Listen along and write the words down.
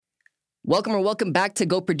Welcome back to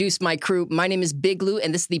Go Produce My Crew. My name is Big Lou,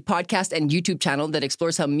 and this is the podcast and YouTube channel that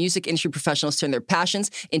explores how music industry professionals turn their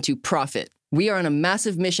passions into profit. We are on a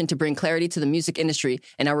massive mission to bring clarity to the music industry,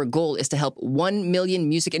 and our goal is to help 1 million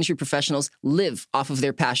music industry professionals live off of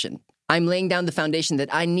their passion. I'm laying down the foundation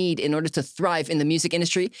that I need in order to thrive in the music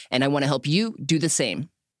industry, and I want to help you do the same.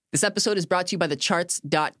 This episode is brought to you by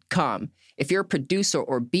thecharts.com. If you're a producer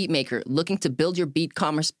or beat maker looking to build your beat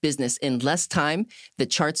commerce business in less time,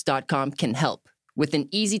 thecharts.com can help. With an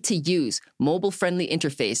easy-to-use, mobile-friendly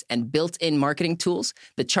interface and built-in marketing tools,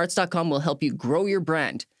 thecharts.com will help you grow your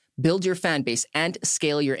brand, build your fan base, and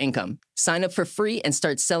scale your income. Sign up for free and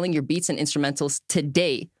start selling your beats and instrumentals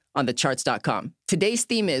today on thecharts.com. Today's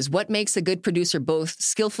theme is what makes a good producer both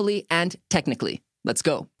skillfully and technically. Let's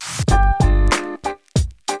go.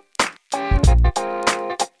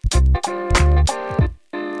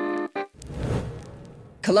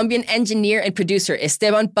 Colombian engineer and producer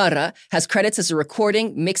Esteban Parra has credits as a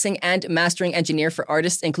recording, mixing, and mastering engineer for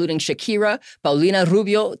artists including Shakira, Paulina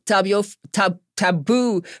Rubio,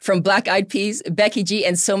 Taboo from Black Eyed Peas, Becky G,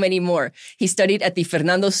 and so many more. He studied at the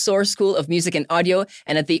Fernando Sor School of Music and Audio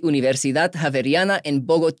and at the Universidad Javeriana in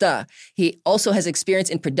Bogota. He also has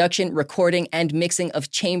experience in production, recording, and mixing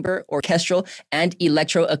of chamber, orchestral, and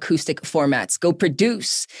electroacoustic formats. Go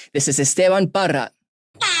produce. This is Esteban Parra.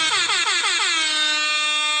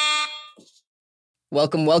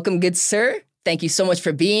 Welcome, good sir. Thank you so much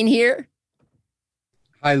for being here.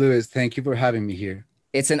 Hi, Louis. Thank you for having me here.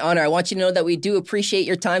 It's an honor. I want you to know that we do appreciate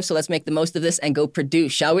your time, so let's make the most of this and go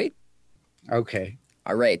produce, shall we? Okay.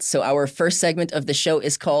 All right, so our first segment of the show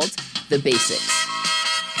is called The Basics.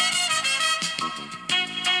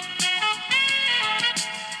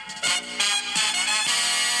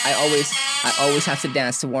 I always have to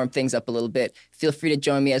dance to warm things up a little bit. Feel free to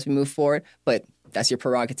join me as we move forward, but that's your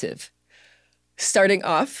prerogative. Starting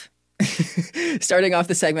off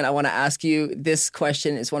the segment, I want to ask you this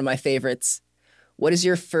question. Is one of my favorites. What is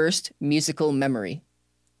your first musical memory?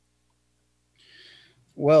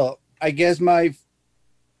 Well, I guess my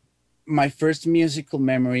first musical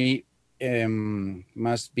memory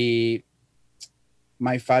must be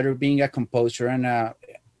my father being a composer and a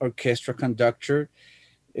orchestra conductor.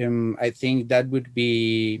 I think that would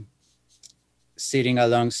be sitting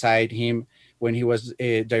alongside him when he was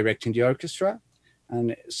directing the orchestra.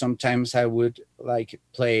 And sometimes I would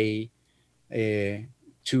play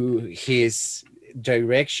to his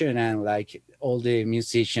direction, and all the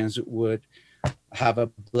musicians would have a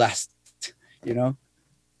blast,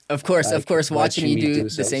 Of course, watching you do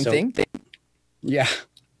the same thing. Yeah.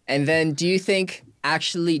 And then do you think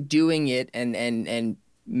actually doing it and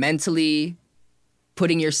mentally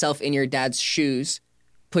putting yourself in your dad's shoes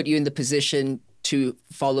put you in the position to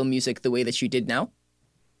follow music the way that you did now?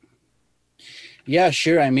 Yeah,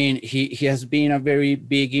 sure. I mean, he has been a very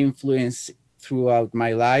big influence throughout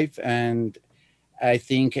my life. And I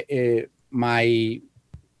think my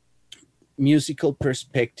musical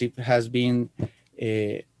perspective has been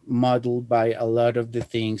modeled by a lot of the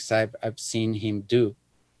things I've seen him do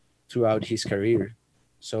throughout his career.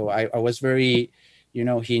 So I was very,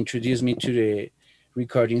 he introduced me to the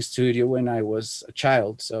recording studio when I was a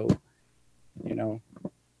child. So,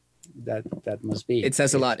 that must be. It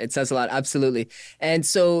says a lot. Absolutely. And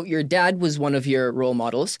so your dad was one of your role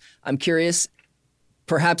models. I'm curious,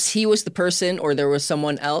 perhaps he was the person or there was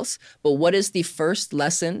someone else, but what is the first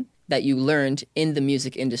lesson that you learned in the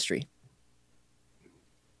music industry?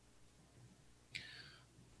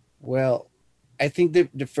 Well, I think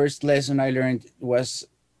the first lesson I learned was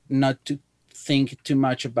not to think too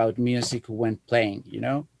much about music when playing,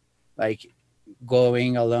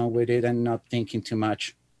 going along with it and not thinking too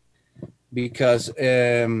much. Because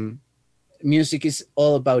music is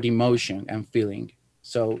all about emotion and feeling.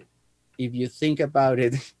 So if you think about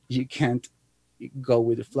it, you can't go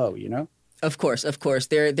with the flow, Of course.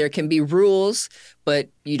 There can be rules, but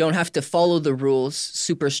you don't have to follow the rules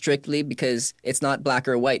super strictly because it's not black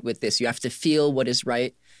or white with this. You have to feel what is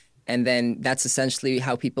right. And then that's essentially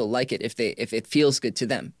how people like it if it feels good to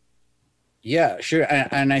them. Yeah, sure.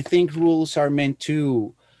 And I think rules are meant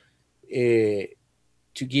to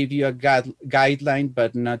give you a guideline,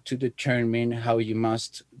 but not to determine how you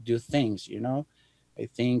must do things, I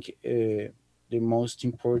think the most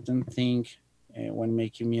important thing when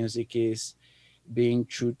making music is being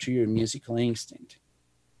true to your musical instinct.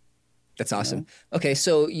 That's awesome. Okay,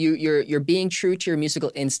 so you're being true to your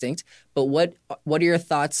musical instinct, but what are your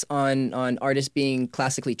thoughts on artists being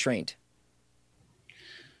classically trained?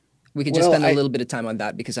 We could just spend a little bit of time on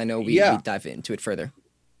that because I know we dive into it further.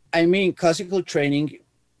 I mean, classical training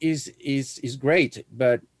is great,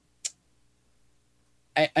 but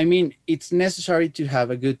I mean, it's necessary to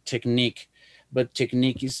have a good technique, but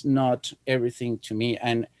technique is not everything to me.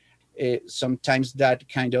 And sometimes that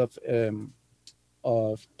kind of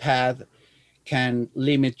path can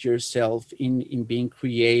limit yourself in being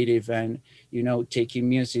creative and, taking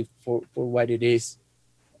music for what it is.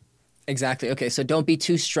 Exactly. Okay, so don't be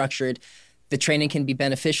too structured. The training can be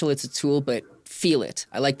beneficial. It's a tool, but feel it.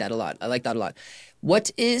 I like that a lot. I like that a lot.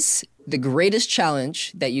 What is the greatest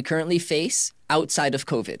challenge that you currently face outside of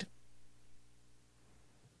COVID?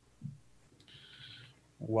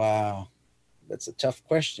 Wow, that's a tough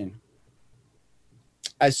question.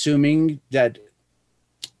 Assuming that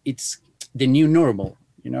it's the new normal,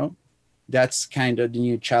 that's kind of the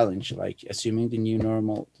new challenge. Like assuming the new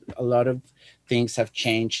normal, a lot of things have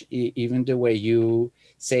changed. Even the way you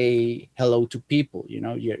say hello to people,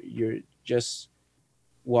 you're just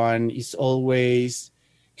one is always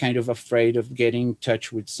kind of afraid of getting in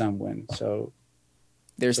touch with someone. So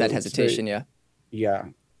there's that hesitation. Yeah.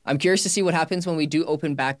 I'm curious to see what happens when we do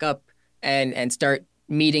open back up and start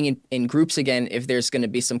meeting in groups again, if there's going to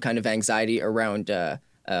be some kind of anxiety around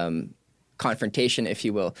confrontation, if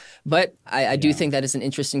you will. But I do think that is an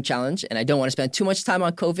interesting challenge, and I don't want to spend too much time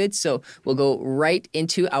on COVID, so we'll go right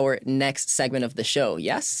into our next segment of the show.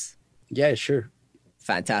 Yes? Yeah, sure.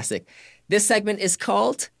 Fantastic. This segment is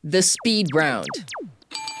called The Speed Round.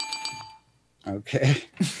 Okay.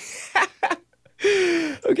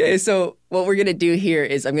 Okay, so what we're going to do here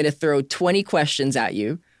is I'm going to throw 20 questions at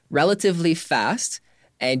you relatively fast,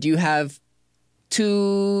 and you have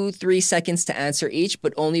 2-3 seconds to answer each,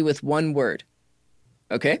 but only with one word.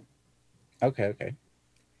 Okay? Okay.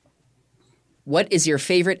 What is your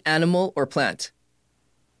favorite animal or plant?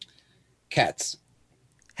 Cats.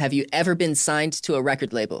 Have you ever been signed to a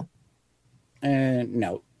record label?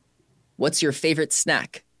 No. What's your favorite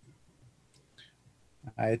snack?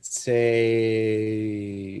 I'd say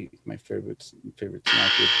my favorite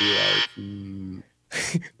snack would be like...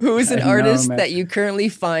 Who is an artist that you currently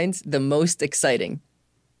find the most exciting?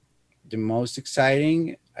 The most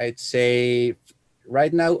exciting, I'd say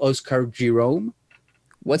right now, Oscar Jerome.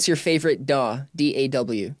 What's your favorite DAW,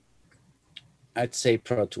 D-A-W? I'd say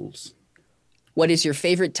Pro Tools. What is your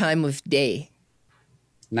favorite time of day?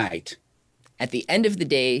 Night. At the end of the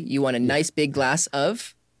day, you want a nice big glass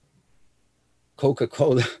of?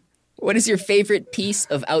 Coca-Cola. What is your favorite piece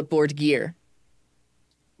of outboard gear?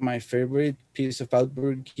 My favorite piece of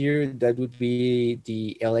outboard gear, that would be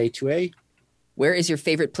the LA2A. Where is your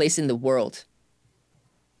favorite place in the world?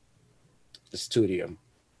 The studio.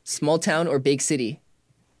 Small town or big city?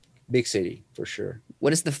 Big city, for sure.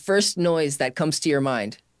 What is the first noise that comes to your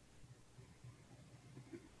mind?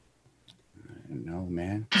 I don't know,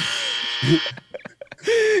 man.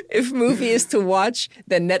 If movie is to watch,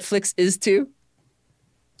 then Netflix is to?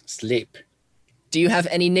 Sleep. Do you have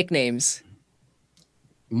any nicknames?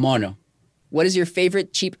 Mono. What is your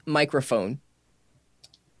favorite cheap microphone?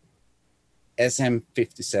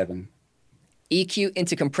 SM57. EQ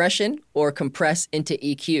into compression or compress into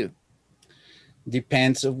EQ?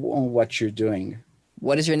 Depends on what you're doing.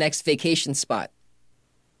 What is your next vacation spot?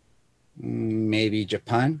 Maybe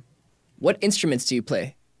Japan. What instruments do you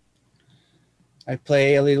play? I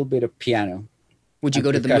play a little bit of piano. Would you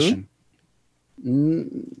go to the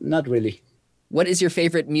moon? Not really. What is your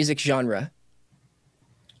favorite music genre?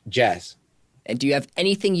 Jazz. And do you have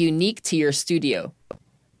anything unique to your studio?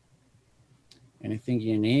 Anything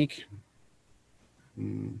unique?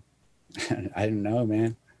 I don't know,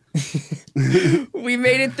 man. We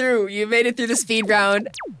made it through. You made it through the speed round.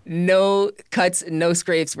 No cuts, no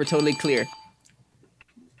scrapes. We're totally clear.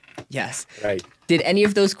 Yes. Right. Did any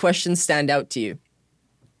of those questions stand out to you?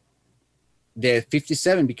 The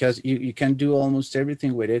 57, because you can do almost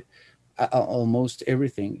everything with it. Almost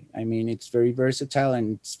everything. I mean, it's very versatile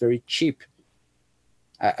and it's very cheap.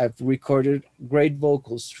 I've recorded great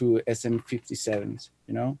vocals through SM57s,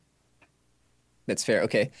 That's fair.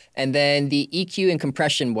 Okay. And then the EQ and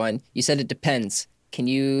compression one, you said it depends. Can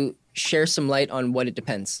you share some light on what it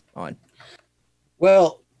depends on?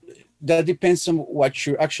 Well, that depends on what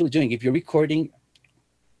you're actually doing. If you're recording,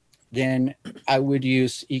 then I would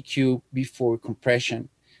use EQ before compression.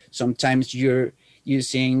 Sometimes you're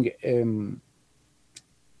using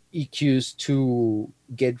EQs to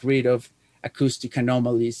get rid of acoustic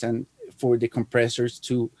anomalies and for the compressors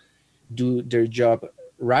to do their job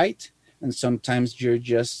right. And sometimes you're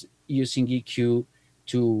just using EQ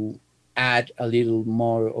to add a little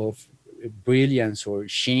more of brilliance or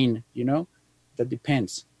sheen, that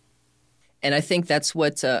depends. And I think that's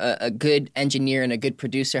what a good engineer and a good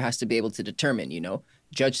producer has to be able to determine,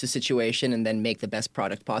 judge the situation and then make the best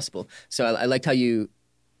product possible. So I liked how you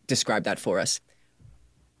described that for us.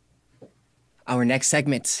 Our next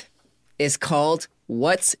segment is called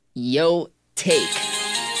What's Yo Take?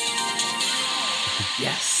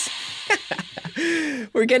 Yes.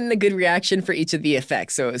 We're getting a good reaction for each of the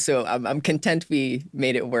effects, so I'm content we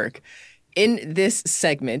made it work. In this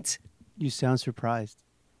segment... You sound surprised.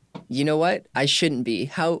 You know what? I shouldn't be.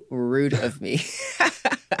 How rude of me.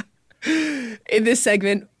 In this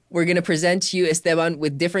segment, we're going to present to you, Esteban,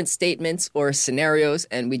 with different statements or scenarios,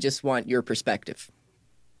 and we just want your perspective.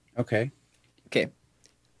 Okay. Okay.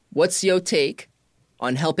 What's your take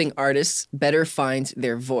on helping artists better find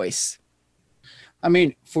their voice? I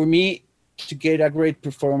mean, for me, to get a great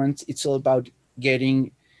performance, it's all about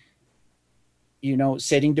getting,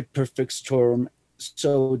 setting the perfect storm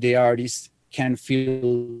so the artist can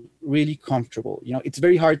feel really comfortable. It's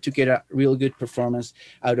very hard to get a real good performance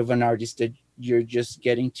out of an artist that you're just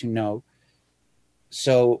getting to know.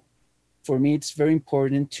 So for me, it's very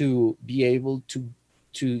important to be able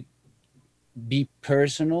to be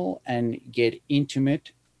personal and get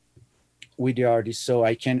intimate with the artist, so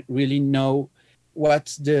I can really know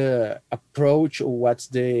what's the approach or what's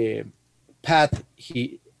the path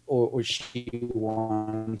he or she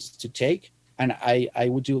wants to take. And I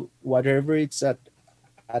would do whatever it's at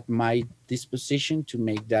my disposition to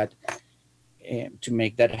make that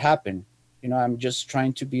happen. I'm just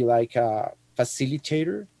trying to be like a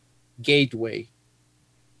facilitator, gateway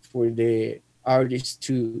for the artists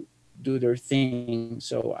to do their thing.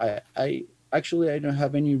 So I actually don't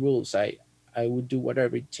have any rules. I would do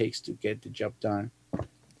whatever it takes to get the job done.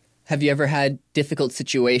 Have you ever had difficult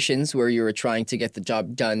situations where you were trying to get the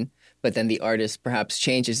job done, but then the artist perhaps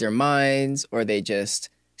changes their minds or they just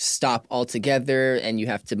stop altogether and you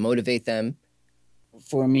have to motivate them?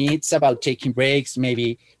 For me, it's about taking breaks,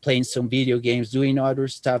 maybe playing some video games, doing other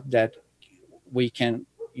stuff that we can,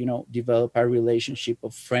 develop a relationship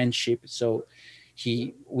of friendship. So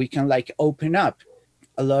we can like open up.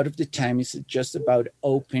 A lot of the time it's just about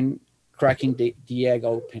cracking the egg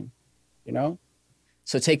open,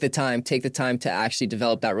 So take the time to actually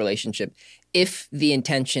develop that relationship. If the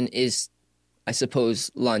intention is, I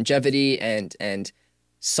suppose, longevity and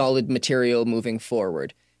solid material moving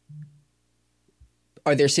forward.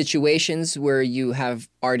 Are there situations where you have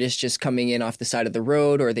artists just coming in off the side of the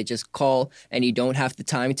road, or they just call and you don't have the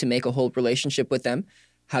time to make a whole relationship with them?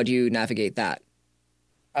 How do you navigate that?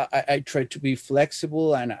 I try to be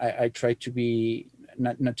flexible, and I try to be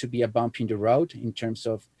not to be a bump in the road in terms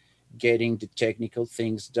of getting the technical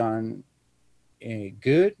things done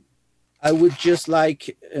good. I would just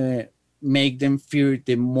like make them feel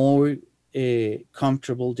the more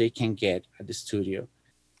comfortable they can get at the studio.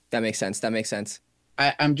 That makes sense.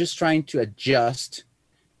 I'm just trying to adjust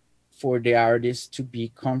for the artist to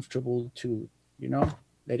be comfortable to,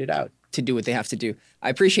 let it out. To do what they have to do. I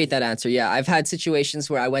appreciate that answer. Yeah, I've had situations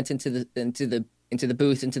where I went into the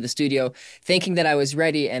booth, into the studio, thinking that I was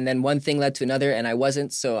ready, and then one thing led to another, and I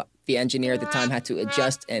wasn't. So the engineer at the time had to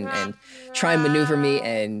adjust and try and maneuver me,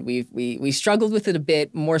 and we struggled with it a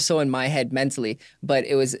bit, more so in my head mentally, but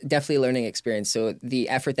it was definitely a learning experience. So the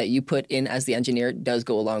effort that you put in as the engineer does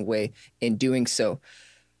go a long way in doing so.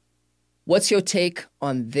 What's your take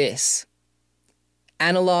on this?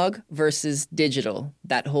 Analog versus digital,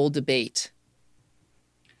 that whole debate.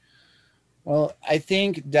 Well, I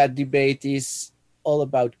think that debate is all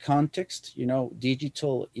about context.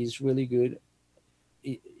 Digital is really good.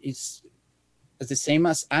 It's the same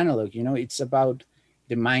as analog. It's about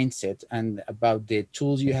the mindset and about the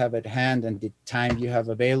tools you have at hand and the time you have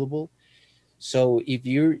available. So if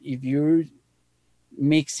you're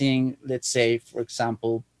mixing, let's say, for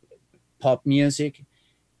example, pop music,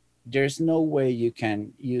 there's no way you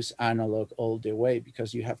can use analog all the way,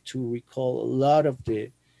 because you have to recall a lot of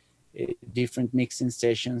the different mixing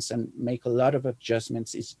sessions and make a lot of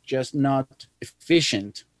adjustments. It's just not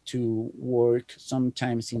efficient to work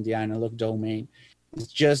sometimes in the analog domain.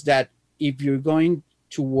 It's just that if you're going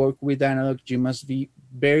to work with analog, you must be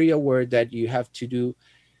very aware that you have to do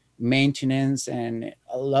maintenance and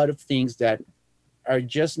a lot of things that are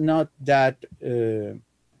just not that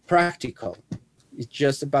practical. It's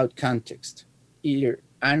just about context. Either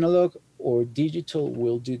analog or digital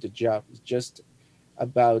will do the job. It's just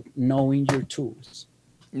about knowing your tools.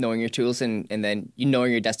 Knowing your tools and then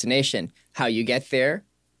knowing your destination. How you get there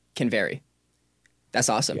can vary. That's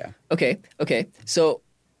awesome. Yeah. Okay. So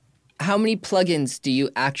how many plugins do you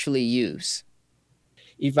actually use?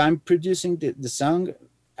 If I'm producing the song,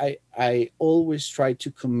 I always try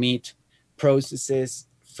to commit processes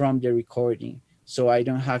from the recording, so I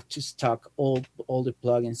don't have to stock all the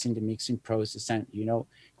plugins in the mixing process and,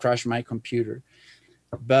 crash my computer.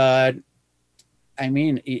 But I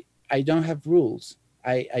mean, I don't have rules.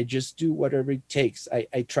 I just do whatever it takes.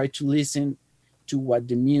 I try to listen to what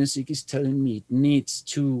the music is telling me it needs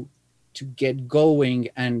to get going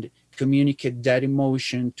and communicate that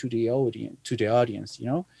emotion to the audience, you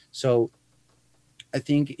know. So I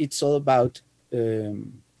think it's all about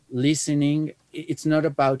listening. It's not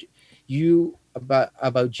about you,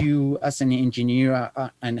 about you as an engineer,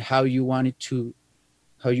 and how you want it to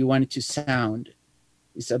sound.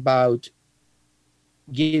 It's about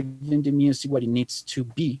giving the music what it needs to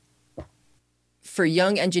be. For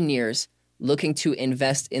young engineers looking to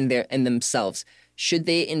invest in themselves, should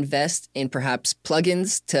they invest in perhaps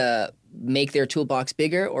plugins to make their toolbox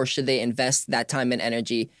bigger, or should they invest that time and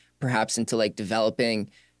energy perhaps into like developing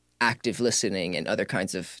active listening and other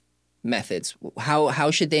kinds of methods?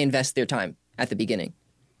 How should they invest their time at the beginning?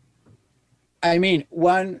 I mean,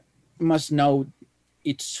 one must know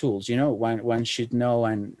its tools, you know. One should know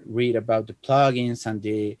and read about the plugins and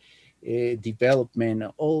the development.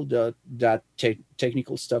 All that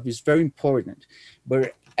technical stuff is very important.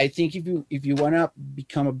 But I think if you want to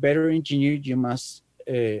become a better engineer, you must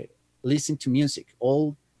listen to music,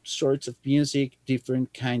 all sorts of music,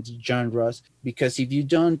 different kinds of genres. Because if you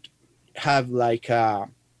don't have like a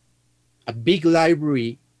big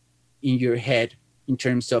library in your head in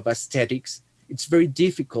terms of aesthetics, it's very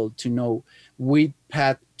difficult to know which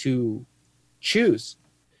path to choose.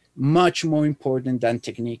 Much more important than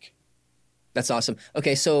technique. That's awesome.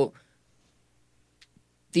 Okay, so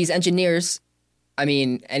these engineers, I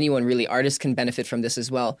mean, anyone really, artists can benefit from this as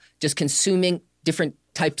well. Just consuming different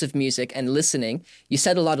types of music and listening. You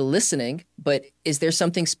said a lot of listening, but is there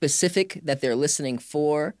something specific that they're listening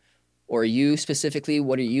for? Or you specifically,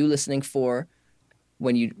 what are you listening for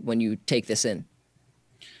when you take this in?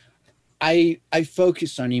 I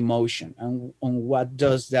focus on emotion and on what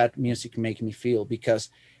does that music make me feel, because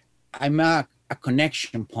I'm a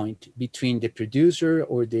connection point between the producer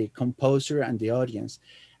or the composer and the audience.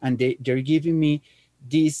 And they're giving me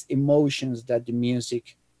these emotions that the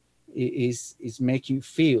music is making you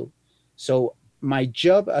feel. So my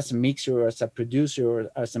job as a mixer or as a producer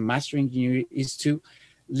or as a mastering engineer is to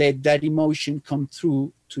let that emotion come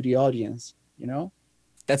through to the audience, you know?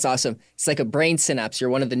 That's awesome. It's like a brain synapse. You're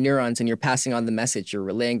one of the neurons and you're passing on the message. You're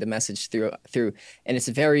relaying the message through, and it's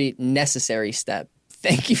a very necessary step.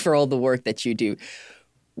 Thank you for all the work that you do.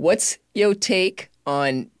 What's your take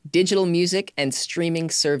on digital music and streaming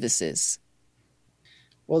services?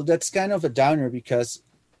 Well, that's kind of a downer, because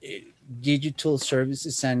digital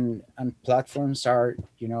services and platforms are,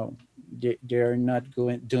 you know, they're not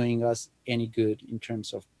doing us any good in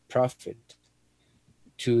terms of profit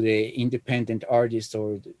to the independent artists,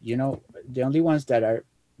 or, you know, the only ones that are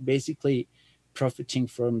basically profiting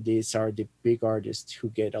from this are the big artists who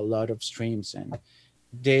get a lot of streams, and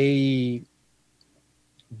they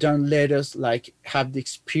don't let us like have the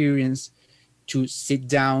experience to sit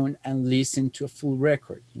down and listen to a full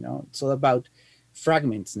record. You know, it's all about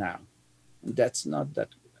fragments now. That's not that,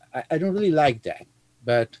 I don't really like that,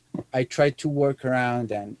 but I try to work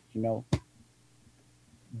around and, you know,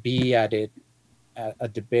 be at it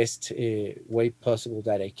at the best way possible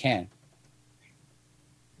that I can.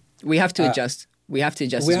 We have to adjust. We have to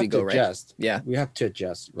adjust as we go, right? Yeah, we have to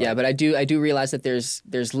adjust. Right? Yeah, but I do realize that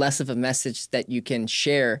there's less of a message that you can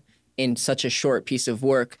share in such a short piece of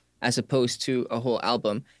work as opposed to a whole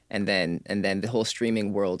album, and then the whole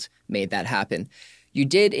streaming world made that happen. You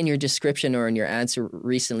did, in your description or in your answer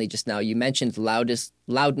recently just now, you mentioned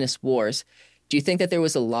loudness wars. Do you think that there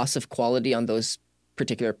was a loss of quality on those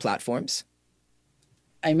particular platforms?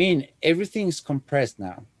 I mean, everything's compressed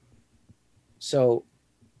now, so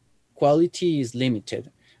quality is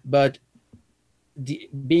limited, but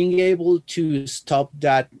being able to stop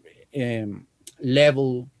that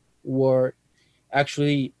level war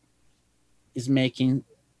actually is making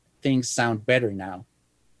things sound better now,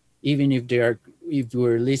 even if if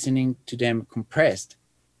we're listening to them compressed.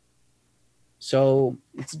 So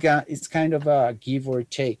it's kind of a give or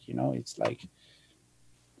take, you know. It's like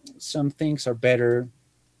some things are better,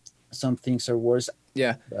 some things are worse.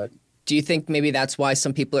 Yeah. But do you think maybe that's why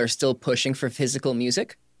some people are still pushing for physical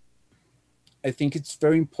music? I think it's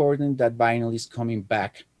very important that vinyl is coming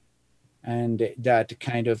back, and that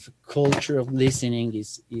kind of culture of listening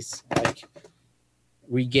is like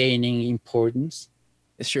regaining importance.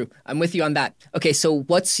 It's true. I'm with you on that. Okay, so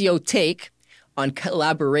what's your take on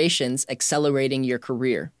collaborations accelerating your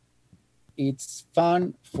career? It's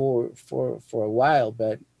fun for a while,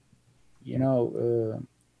 but, you know,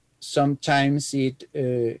 sometimes it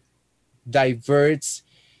diverts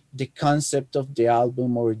the concept of the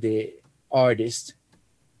album or the artist.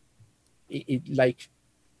 It like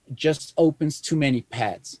just opens too many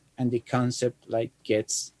paths. and the concept like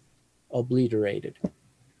gets obliterated.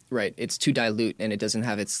 Right. It's too dilute and it doesn't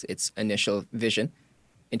have its initial vision.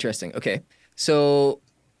 Interesting. Okay. So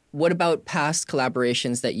what about past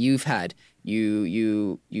collaborations that you've had?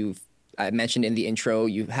 You've I mentioned in the intro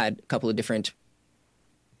you've had a couple of different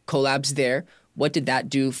collabs there. What did that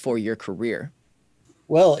do for your career?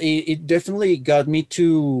 Well, it definitely got me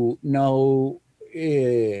to know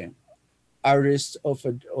artists of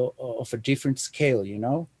a different scale, you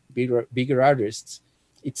know, bigger artists.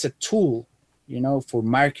 It's a tool, you know, for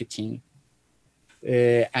marketing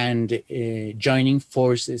and joining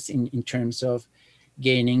forces in terms of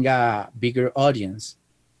gaining a bigger audience.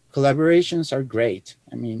 Collaborations are great.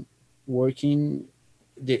 I mean, working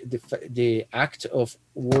the act of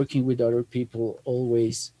working with other people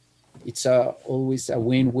always it's always a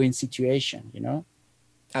win-win situation, you know.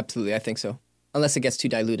 Absolutely, I think so. Unless it gets too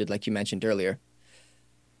diluted, like you mentioned earlier.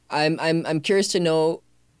 I'm curious to know.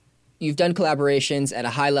 You've done collaborations at a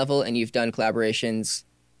high level, and you've done collaborations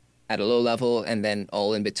at a low level, and then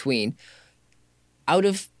all in between. Out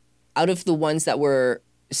of the ones that were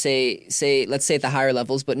say let's say at the higher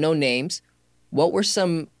levels, but no names, what were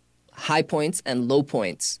some high points and low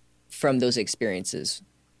points from those experiences?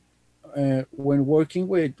 When working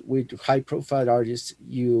with high profile artists,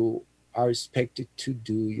 you are expected to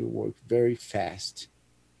do your work very fast.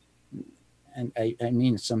 And I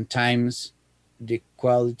mean, sometimes the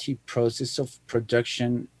quality process of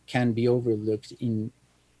production can be overlooked in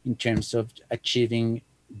terms of achieving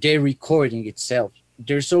the recording itself.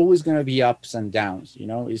 There's always going to be ups and downs, you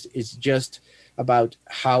know. It's just about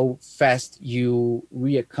how fast you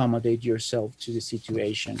reaccommodate yourself to the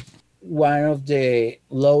situation. One of the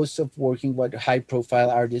lows of working with high profile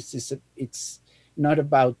artists is it's not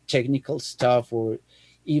about technical stuff or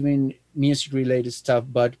even music related stuff,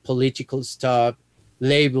 but political stuff,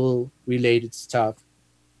 label related stuff.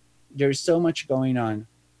 There's so much going on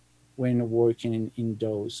when working in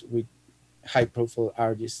those with high profile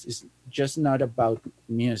artists. It's just not about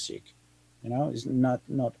music, you know. It's not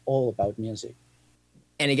all about music.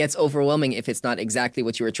 And it gets overwhelming if it's not exactly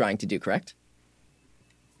what you were trying to do, correct?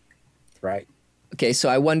 Right. Okay, so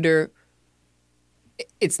I wonder,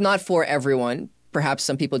 it's not for everyone. Perhaps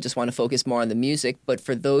some people just want to focus more on the music, but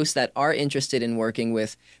for those that are interested in working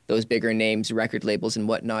with those bigger names, record labels and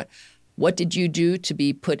whatnot, what did you do to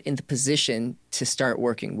be put in the position to start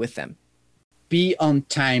working with them? Be on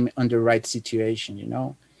time on the right situation, you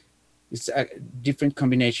know. It's a different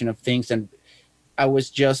combination of things. And I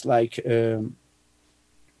was just like,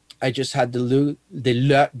 I just had the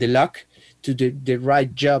luck to do the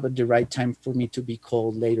right job at the right time for me to be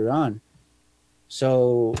called later on.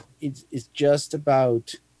 So it's just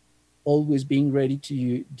about always being ready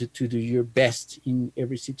to do your best in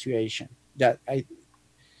every situation. That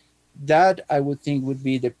I would think would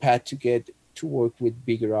be the path to get to work with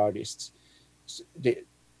bigger artists. So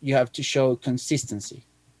you have to show consistency.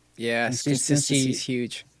 Yes, consistency is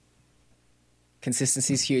huge.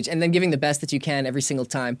 Consistency is huge. And then giving the best that you can every single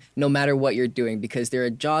time, no matter what you're doing, because there are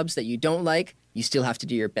jobs that you don't like, you still have to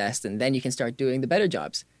do your best, and then you can start doing the better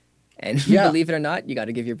jobs. And believe it or not, you got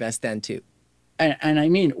to give your best then too. And I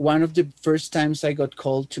mean, one of the first times I got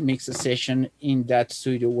called to mix a session in that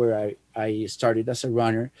studio where I started as a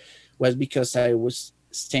runner was because I was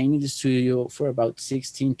staying in the studio for about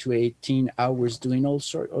 16 to 18 hours doing all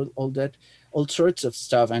sorts of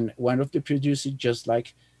stuff. And one of the producers just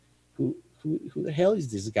like, who the hell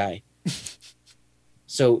is this guy?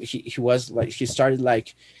 So he was like, he started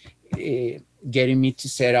like getting me to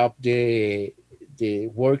set up the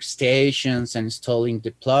workstations and installing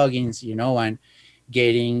the plugins, you know, and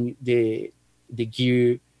getting the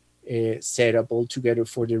gear set up all together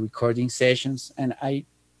for the recording sessions. And I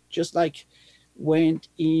just like went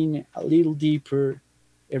in a little deeper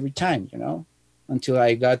every time, you know, until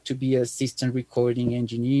I got to be assistant recording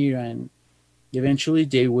engineer, and eventually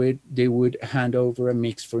they would hand over a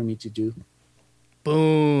mix for me to do.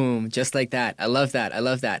 Boom, just like that. I love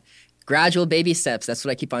that. Gradual baby steps. That's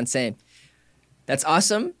what I keep on saying. That's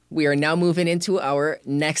awesome. We are now moving into our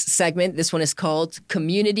next segment. This one is called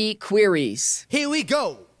Community Queries. Here we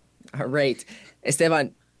go. All right.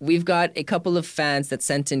 Esteban, we've got a couple of fans that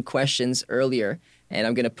sent in questions earlier, and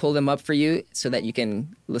I'm going to pull them up for you so that you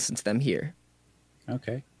can listen to them here.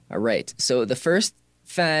 Okay. All right. So the first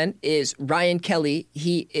fan is Ryan Kelly.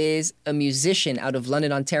 He is a musician out of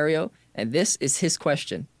London, Ontario, and this is his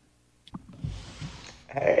question.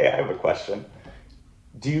 Hey, I have a question.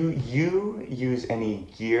 Do you use any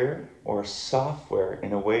gear or software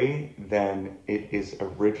in a way than it is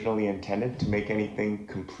originally intended to make anything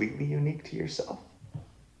completely unique to yourself?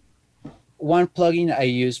 one plugin I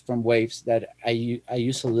use from Waves that I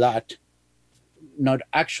use a lot, not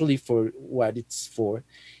actually for what it's for,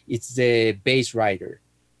 it's the bass writer.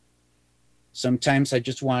 Sometimes I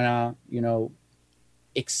just wanna,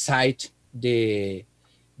 excite the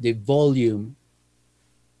volume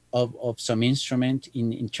of some instrument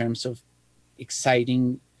in terms of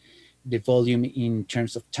exciting the volume in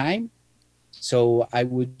terms of time. So I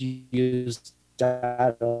would use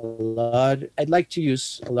that a lot. I'd like to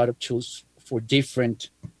use a lot of tools for different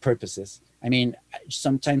purposes. I mean,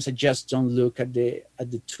 sometimes I just don't look at the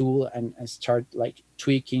tool and start like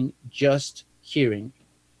tweaking, just hearing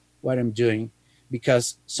what I'm doing,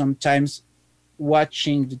 because sometimes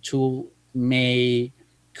watching the tool may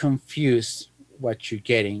confuse what you're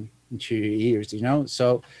getting into your ears,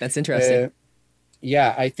 So That's interesting.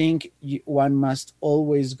 Yeah, I think one must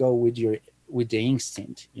always go with the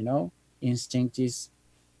instinct. Instinct is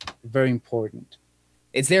very important.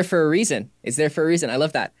 It's there for a reason. I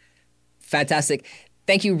love that. Fantastic.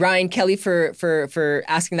 Thank you, Ryan Kelly, for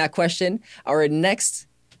asking that question. Our next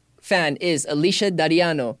fan is Alicia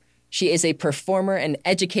Dariano. She is a performer and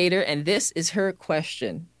educator, and this is her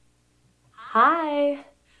question. Hi.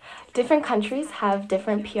 Different countries have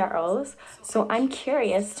different PROs, so I'm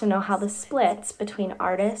curious to know how the splits between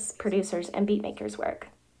artists, producers, and beatmakers work.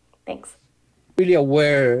 Thanks. Really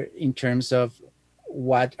aware in terms of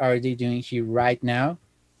what are they doing here right now,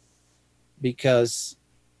 because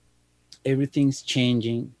everything's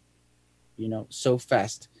changing, so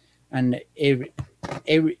fast, and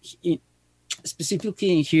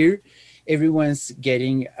specifically in here, everyone's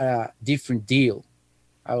getting a different deal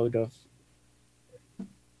out of,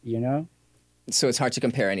 So it's hard to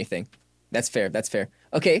compare anything. That's fair.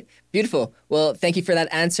 Okay, beautiful. Well, thank you for that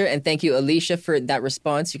answer, and thank you, Alicia, for that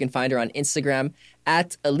response. You can find her on Instagram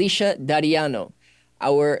at Alicia Dariano.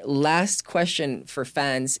 Our last question for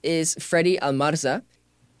fans is Freddy Almarza.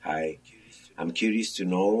 Hi, I'm curious to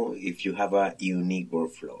know if you have a unique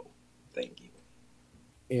workflow. Thank you.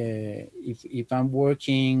 If I'm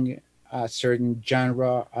working a certain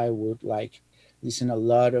genre, I would listen a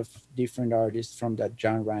lot of different artists from that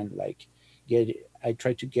genre and I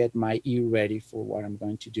try to get my ear ready for what I'm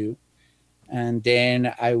going to do. And then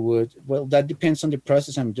that depends on the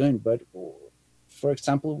process I'm doing. But for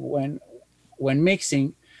example, when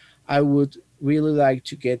mixing, I would really like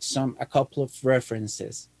to get a couple of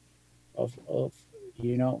references of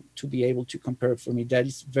to be able to compare. For me, that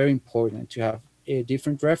is very important, to have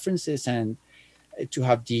different references and to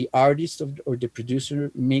have the artist or the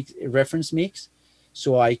producer reference mix,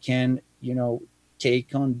 so I can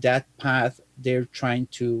take on that path they're trying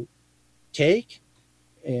to take,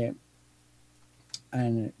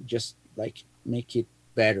 and just make it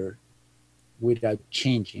better without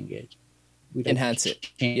changing it, Enhance it,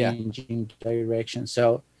 changing direction.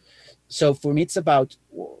 So for me, it's about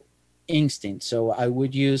instinct. So I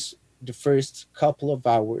would use the first couple of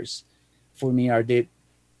hours, for me, are the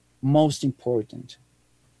most important,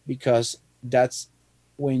 because that's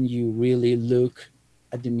when you really look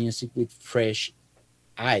at the music with fresh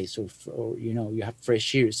eyes, or you have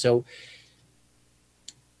fresh ears. So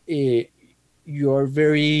you're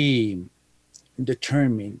very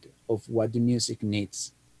determined of what the music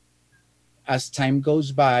needs. As time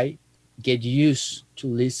goes by, get used to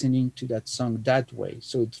listening to that song that way.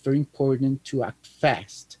 So it's very important to act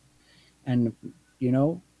fast and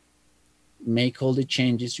make all the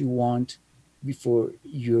changes you want before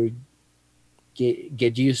you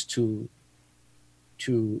get used to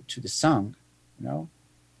the song.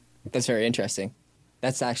 That's very interesting.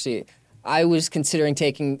 That's actually, I was considering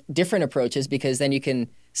taking different approaches, because then you can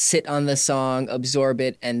sit on the song, absorb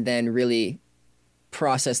it, and then really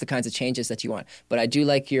process the kinds of changes that you want. But I do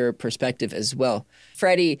like your perspective as well.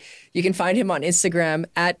 Freddy, you can find him on Instagram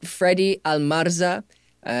at Freddy Almarza.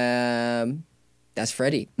 That's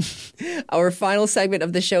Freddy. Our final segment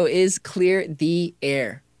of the show is Clear the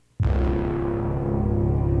Air.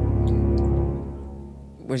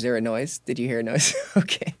 Was there a noise? Did you hear a noise?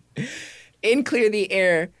 Okay. In Clear the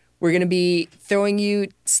Air, we're going to be throwing you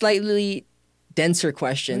slightly denser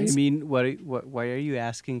questions. I mean, why are you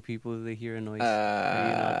asking people if they hear a noise?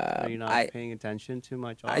 Are you not paying attention too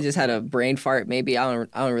much? I just had a brain fart. Maybe I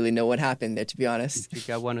don't really know what happened there, to be honest. You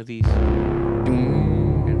got one of these.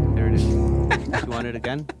 There it is. You want it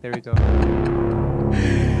again? There we go.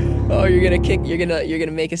 Oh, you're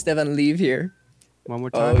gonna make Esteban leave here. One more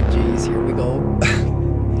time. Oh, jeez, here we go.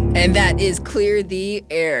 And that is Clear the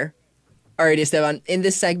Air. All right, Esteban, in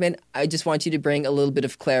this segment, I just want you to bring a little bit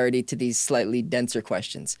of clarity to these slightly denser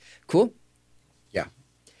questions. Cool? Yeah.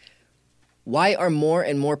 Why are more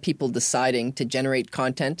and more people deciding to generate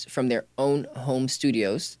content from their own home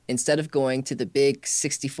studios instead of going to the big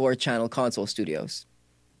 64-channel console studios?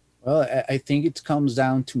 Well, I think it comes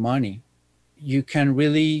down to money. You can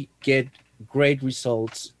really get great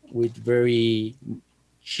results with very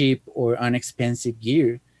cheap or inexpensive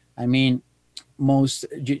gear. I mean,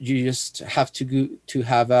 you just have to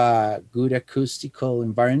have a good acoustical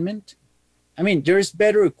environment. I mean, there's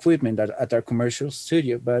better equipment at our commercial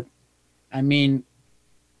studio, but I mean,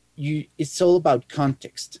 it's all about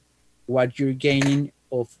context, what you're gaining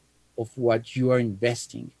of what you are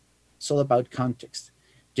investing. It's all about context.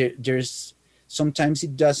 There's sometimes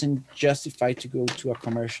it doesn't justify to go to a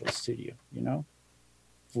commercial studio, you know,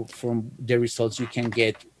 from the results you can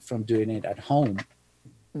get from doing it at home.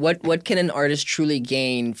 What can an artist truly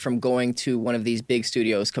gain from going to one of these big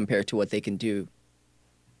studios compared to what they can do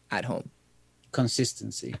at home?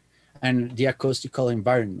 Consistency and the acoustical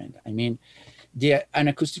environment. I mean, an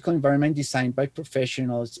acoustical environment designed by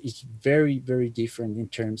professionals is very, very different in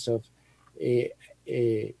terms of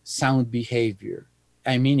sound behavior.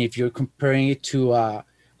 I mean, if you're comparing it to a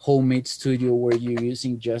homemade studio where you're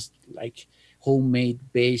using just like homemade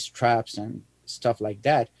bass traps and stuff like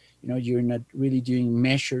that, you know, you're not really doing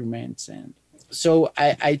measurements. And so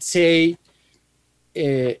I'd say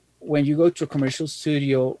when you go to a commercial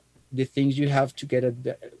studio, the things you have to get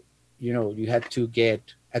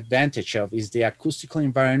advantage of is the acoustical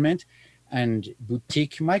environment and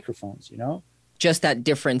boutique microphones, you know? Just that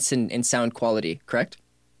difference in sound quality, correct?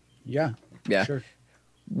 Yeah. Sure.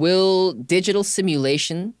 Will digital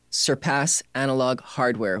simulation surpass analog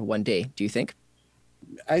hardware one day, do you think?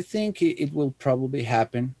 I think it will probably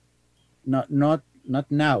happen. Not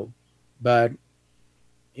now, but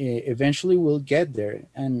eventually we'll get there.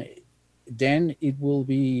 And then it will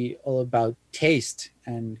be all about taste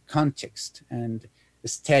and context and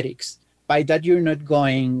aesthetics. By that, you're not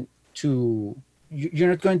going to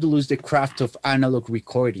lose the craft of analog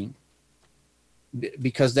recording,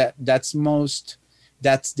 because that's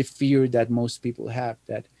the fear that most people have,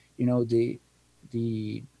 that, you know, the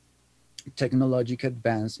technological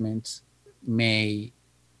advancements may,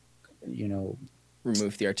 you know,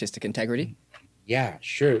 remove the artistic integrity. Yeah,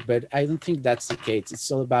 sure, but I don't think that's the case. It's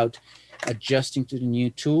all about adjusting to the new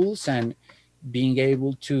tools and being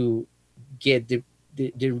able to get the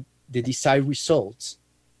desired results.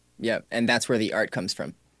 Yeah, and that's where the art comes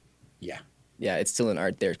from. Yeah, it's still an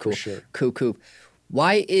art there. Cool. For sure. Cool.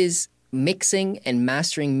 Why is mixing and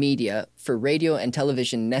mastering media for radio and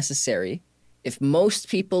television necessary if most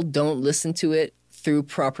people don't listen to it through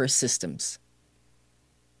proper systems?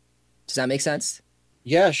 Does that make sense?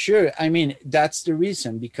 Yeah, sure. I mean, that's the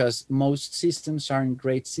reason, because most systems aren't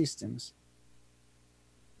great systems.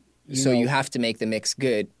 You have to make the mix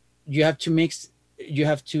good. You have to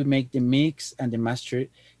make the mix and the master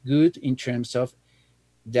good in terms of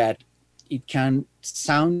that it can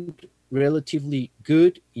sound relatively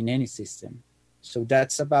good in any system. So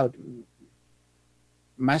that's about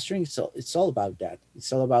mastering. So it's all about that.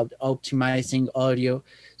 It's all about optimizing audio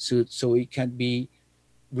so it can be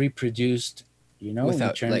reproduced, you know,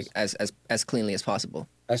 without like as cleanly as possible.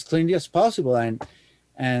 As cleanly as possible, and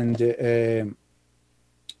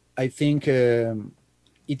I think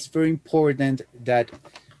it's very important that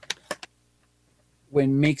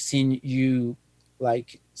when mixing, you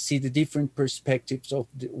like see the different perspectives of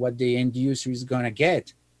what the end user is gonna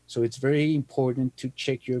get. So it's very important to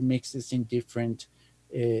check your mixes in different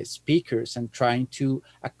speakers and trying to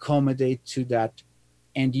accommodate to that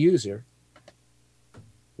end user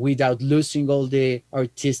without losing all the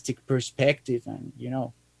artistic perspective and, you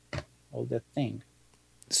know, all that thing.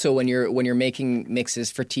 So when you're making mixes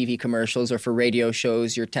for TV commercials or for radio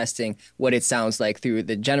shows, you're testing what it sounds like through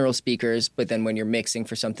the general speakers, but then when you're mixing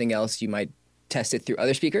for something else, you might test it through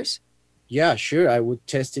other speakers? Yeah, sure. I would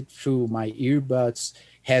test it through my earbuds,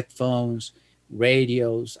 headphones,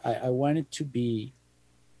 radios. I want it to be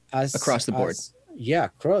as across the board.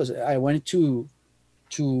 Across. I want it to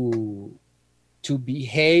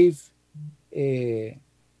behave okay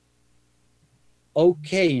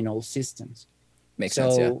in all systems. Makes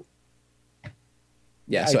sense, yeah.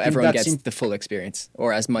 Yeah, so everyone gets the full experience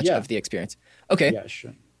or as much of the experience. Okay. Yeah,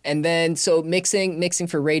 sure. And then, so mixing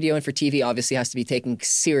for radio and for TV obviously has to be taken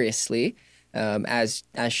seriously, as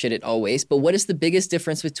should it always. But what is the biggest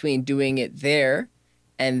difference between doing it there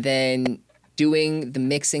and then doing the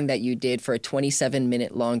mixing that you did for a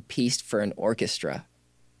 27-minute long piece for an orchestra?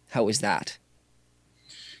 How was that?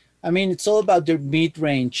 I mean, it's all about the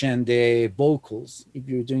mid-range and the vocals. If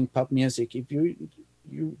you're doing pop music, if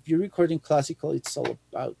you're recording classical, it's all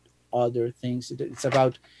about other things. It's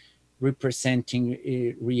about representing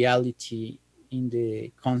a reality in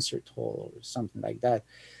the concert hall or something like that.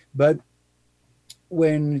 But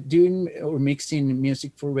when doing or mixing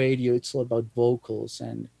music for radio, it's all about vocals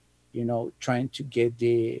and, you know, trying to get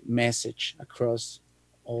the message across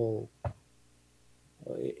all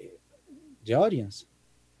the audience.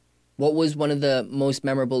 What was one of the most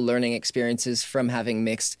memorable learning experiences from having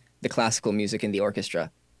mixed the classical music in the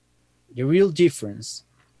orchestra? The real difference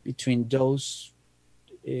between those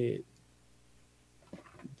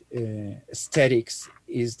aesthetics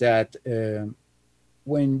is that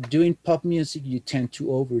when doing pop music, you tend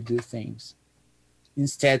to overdo things.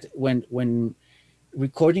 Instead, when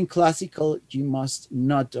recording classical, you must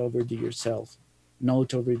not overdo yourself,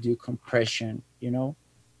 not overdo compression, you know,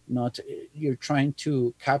 not, you're trying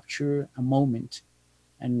to capture a moment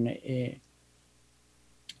and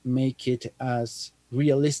make it as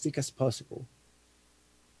realistic as possible.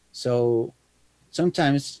 So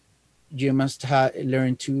sometimes you must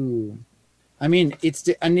learn to, I mean, it's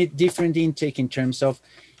a different intake in terms of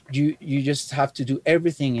you just have to do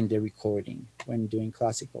everything in the recording when doing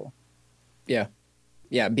classical. Yeah.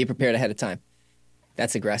 Yeah, be prepared ahead of time.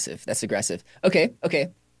 That's aggressive. Okay.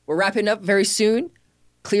 We're wrapping up very soon.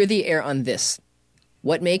 Clear the air on this.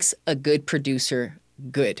 What makes a good producer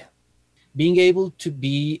good? Being able to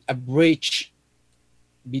be a bridge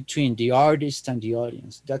between the artist and the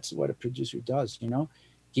audience. That's what a producer does, you know?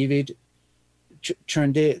 Give it,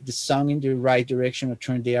 turn the song in the right direction, or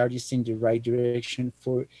turn the artist in the right direction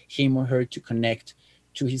for him or her to connect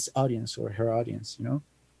to his audience or her audience, you know?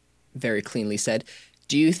 Very cleanly said.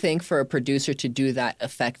 Do you think for a producer to do that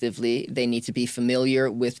effectively, they need to be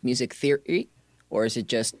familiar with music theory, or is it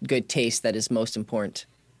just good taste that is most important?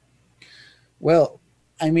 Well,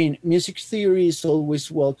 I mean, music theory is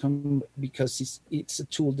always welcome because it's a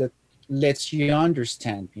tool that lets you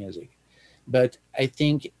understand music. But I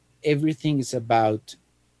think everything is about,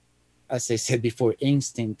 as I said before,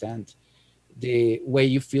 instinct and the way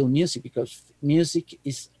you feel music, because music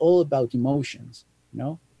is all about emotions, you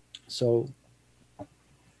know? So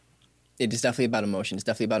it is definitely about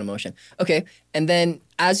emotion. Okay. And then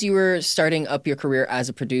as you were starting up your career as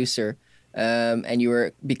a producer, and you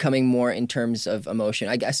were becoming more in terms of emotion,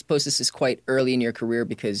 I suppose this is quite early in your career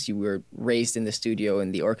because you were raised in the studio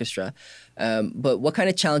and the orchestra. But what kind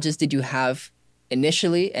of challenges did you have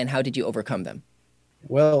initially, and how did you overcome them?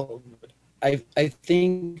 Well, I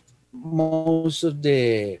think most of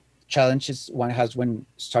the challenges one has when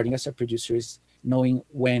starting as a producer is knowing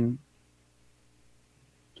when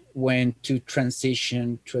to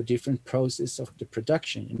transition to a different process of the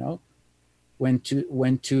production, you know, when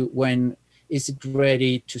is it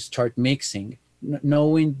ready to start mixing.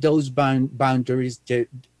 Knowing those boundaries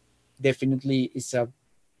definitely is a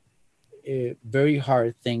very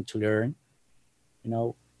hard thing to learn, you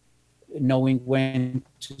know, knowing when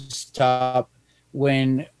to stop,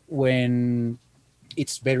 when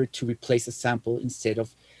it's better to replace a sample instead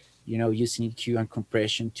of, you know, using EQ and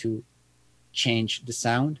compression to change the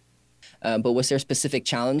sound. But was there a specific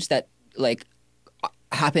challenge that like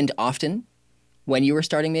happened often when you were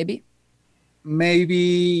starting maybe?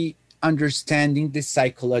 Maybe understanding the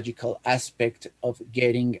psychological aspect of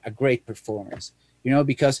getting a great performance, you know,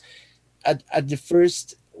 because at the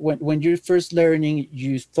first, when you're first learning,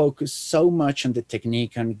 you focus so much on the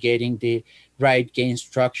technique, on getting the right gain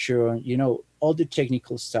structure, you know, all the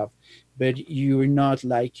technical stuff, but you're not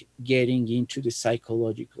like getting into the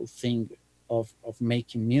psychological thing of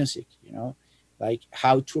making music, you know, like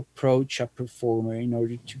how to approach a performer in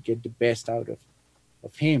order to get the best out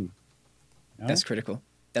of him. You know? That's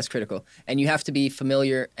critical. And you have to be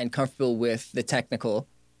familiar and comfortable with the technical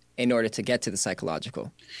in order to get to the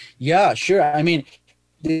psychological. Yeah, sure. I mean,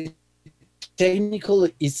 the technical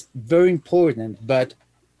is very important, but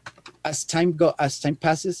as time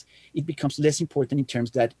passes, it becomes less important in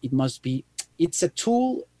terms that it's a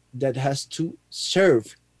tool that has to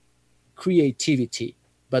serve creativity,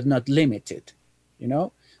 but not limit it, you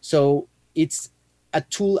know? So it's a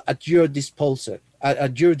tool at your disposal.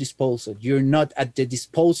 You're not at the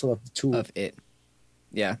disposal of the tool. Of it.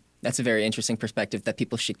 Yeah, that's a very interesting perspective that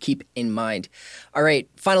people should keep in mind. All right,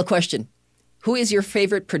 final question. Who is your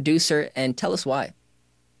favorite producer, and tell us why?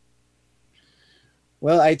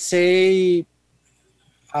 Well, I'd say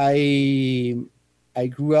I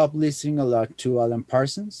grew up listening a lot to Alan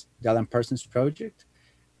Parsons, the Alan Parsons Project.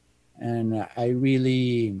 And I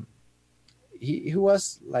really, he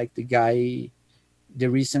was like the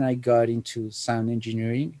reason I got into sound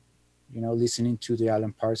engineering, you know, listening to the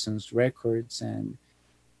Alan Parsons records. And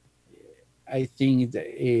I think that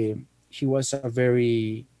he was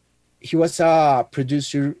a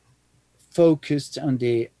producer focused on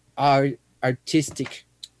the artistic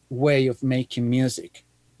way of making music.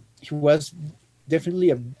 He was definitely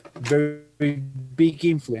a very big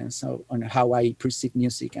influence on how I perceive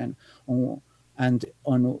music and on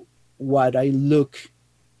what I look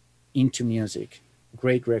into music.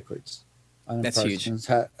 Great records. That's Parsons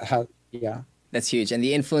huge. Yeah. That's huge. And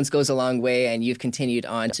the influence goes a long way, and you've continued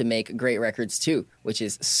on to make great records too, which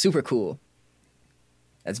is super cool.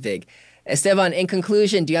 That's big. Esteban, in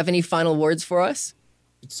conclusion, do you have any final words for us?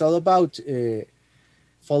 It's all about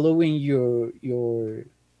following your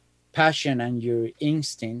passion and your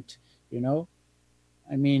instinct, you know?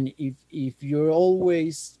 I mean, if you're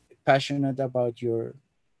always passionate about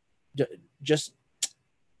just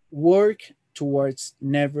work towards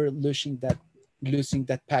never losing that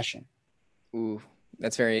passion. Ooh,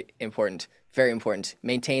 that's very important. Very important.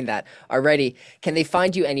 Maintain that. Alrighty. Can they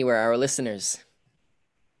find you anywhere, our listeners?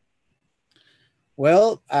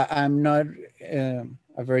 Well, I'm not a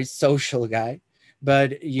very social guy,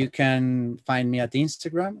 but you can find me at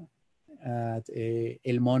Instagram at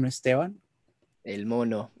El Mono Esteban. El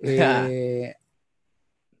Mono. El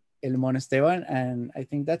Mono Esteban, and I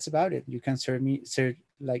think that's about it. You can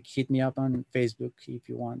hit me up on Facebook if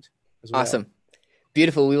you want as well. Awesome.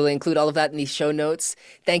 Beautiful. We will include all of that in the show notes.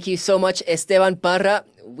 Thank you so much, Esteban Parra.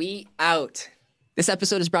 We out. This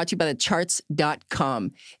episode is brought to you by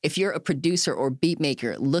thecharts.com. If you're a producer or beat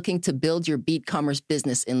maker looking to build your beat commerce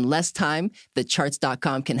business in less time,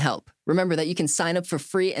 thecharts.com can help. Remember that you can sign up for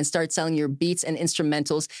free and start selling your beats and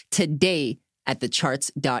instrumentals today at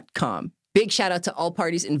thecharts.com. Big shout out to all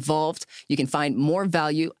parties involved. You can find more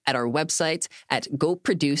value at our website at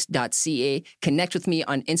goproduce.ca. Connect with me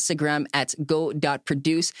on Instagram at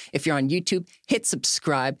go.produce. If you're on YouTube, hit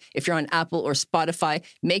subscribe. If you're on Apple or Spotify,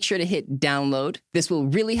 make sure to hit download. This will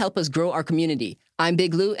really help us grow our community. I'm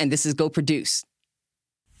Big Lou, and this is Go Produce.